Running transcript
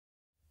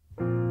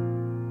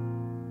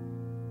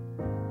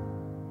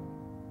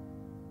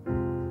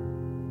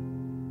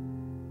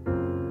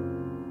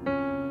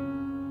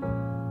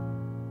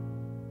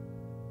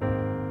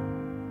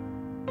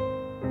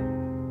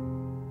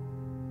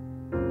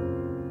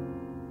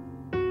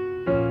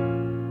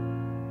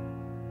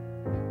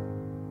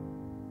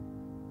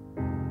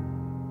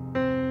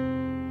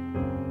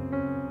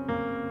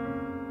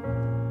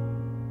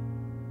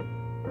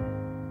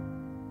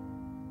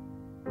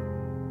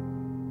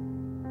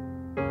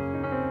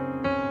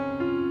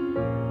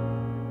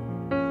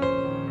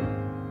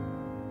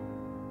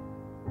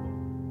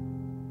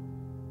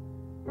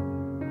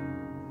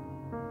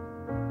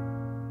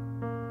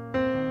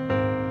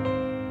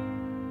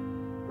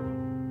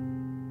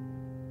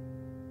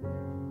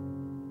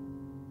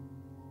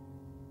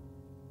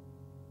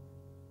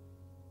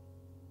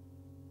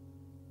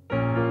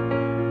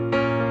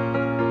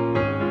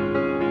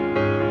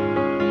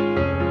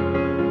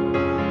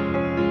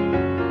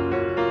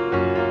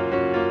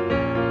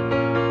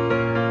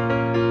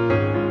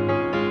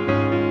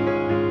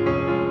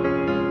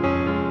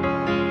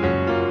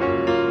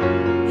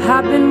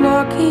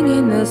walking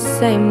in the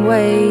same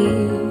way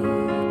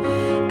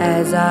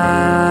as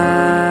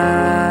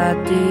I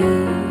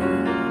did,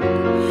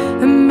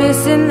 and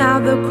missing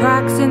out the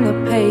cracks in the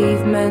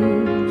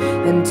pavement,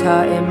 and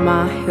tutting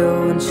my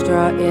heel and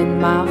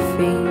strutting my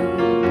feet.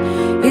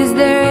 Is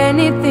there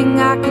anything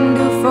I can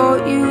do for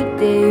you,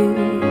 dear?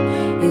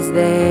 Is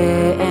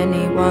there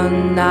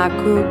anyone I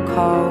could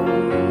call?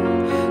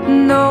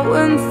 No,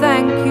 and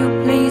thank you,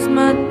 please,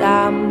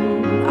 madame.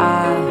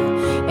 I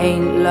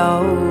ain't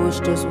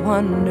lost, just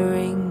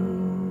wondering.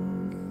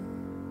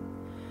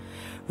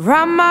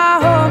 Round my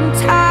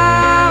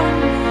hometown,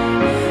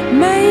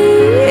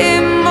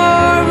 memories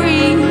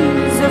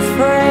of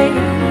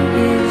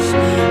phrase.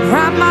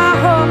 Round my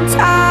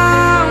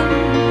hometown,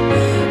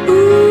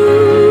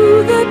 ooh,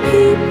 the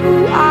people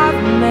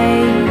I've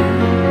made.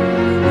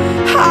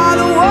 How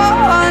the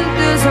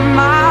wonders of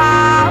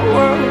my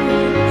world,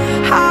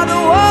 how the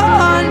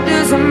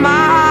wonders of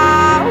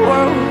my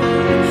world,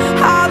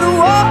 how the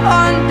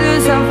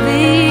wonders of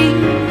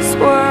this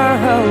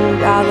world,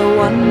 how the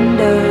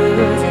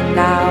wonders of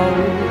now.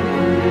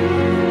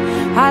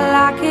 I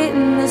like it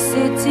in the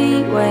city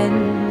when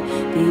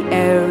the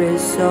air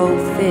is so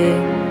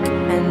thick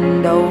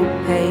and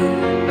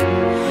opaque.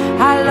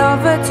 I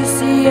love it to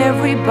see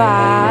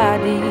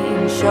everybody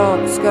in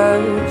short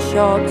skirts,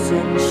 shorts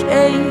and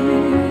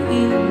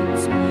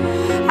shades.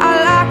 I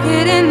like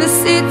it in the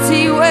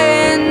city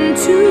when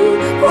two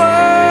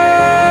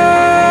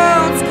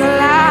worlds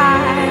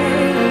collide.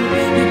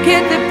 You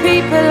get the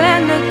people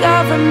and the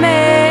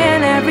government,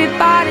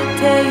 everybody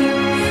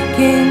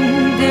taking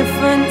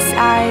different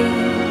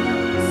sides.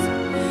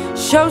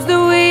 Shows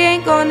that we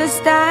ain't gonna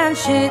stand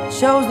shit,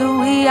 shows that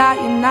we are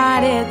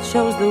united,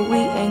 shows that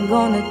we ain't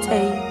gonna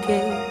take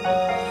it.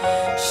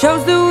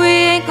 Shows that we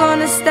ain't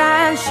gonna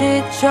stand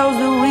shit, shows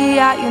that we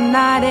are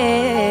united.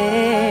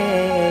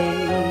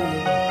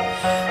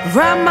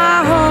 Round my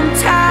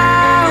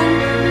hometown,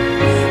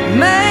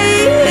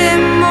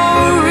 memories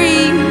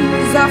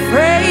are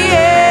fresh.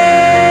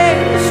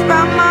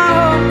 Round my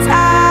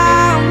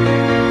hometown,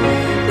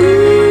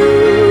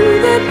 ooh,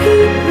 the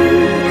people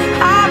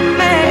I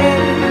met,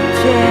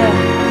 yeah.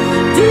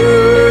 Do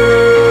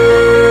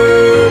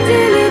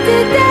dilly da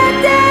da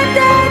da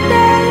da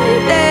da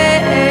da,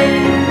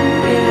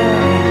 yeah.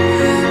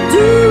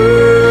 Do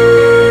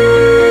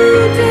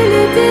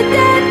dilly da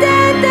da da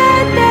da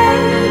da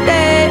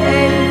da,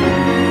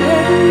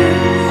 yeah.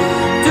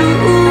 Do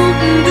do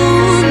do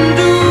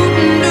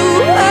do,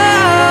 oh,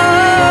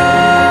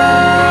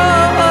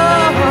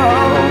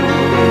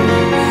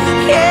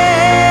 yeah.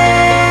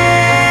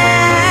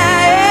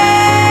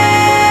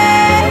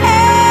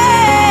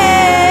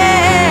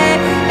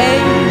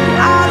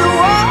 All the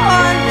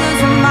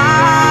wonders of my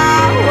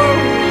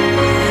world,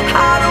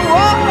 all the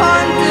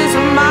wonders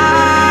of my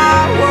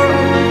world,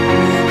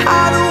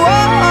 all the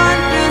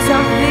wonders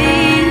of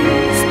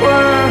this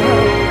world,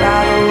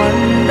 all the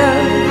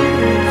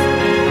wonders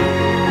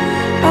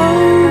of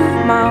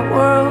my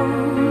world,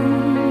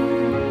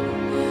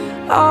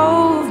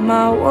 of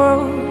my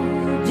world,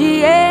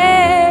 yeah.